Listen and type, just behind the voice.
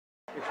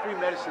Extreme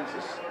medicine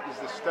is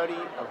the study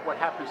of what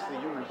happens to the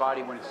human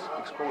body when it's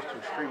exposed to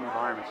extreme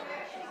environments,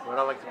 what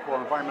I like to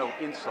call environmental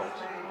insults.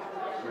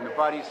 When the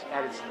body's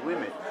at its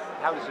limit,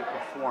 how does it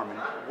perform, and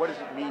what does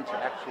it mean to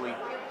actually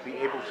be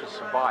able to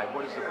survive?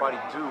 What does the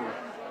body do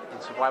in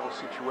survival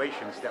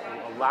situations that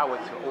will allow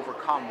it to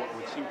overcome what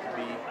would seem to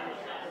be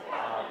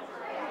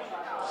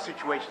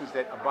situations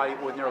that a body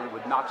ordinarily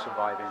would not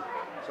survive in?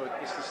 So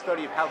it's the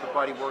study of how the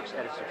body works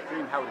at its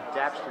extreme, how it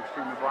adapts to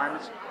extreme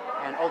environments,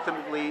 and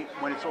ultimately,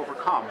 when it's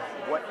overcome,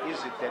 what is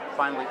it that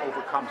finally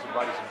overcomes the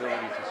body's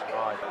ability to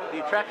survive?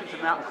 The attraction to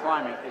mountain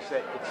climbing is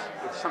that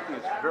it's something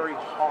that's very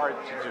hard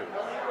to do.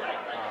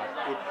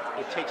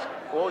 It takes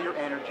all your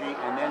energy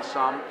and then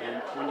some,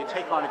 and when you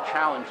take on a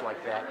challenge like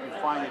that, you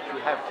find that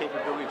you have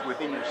capabilities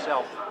within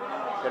yourself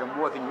that are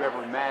more than you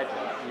ever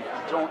imagined. And if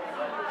you don't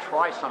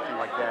try something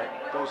like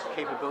that, those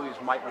capabilities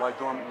might lie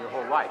dormant your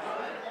whole life.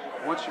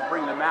 Once you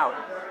bring them out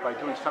by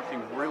doing something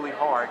really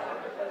hard,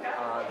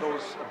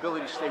 those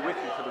abilities stay with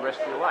you for the rest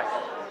of your life.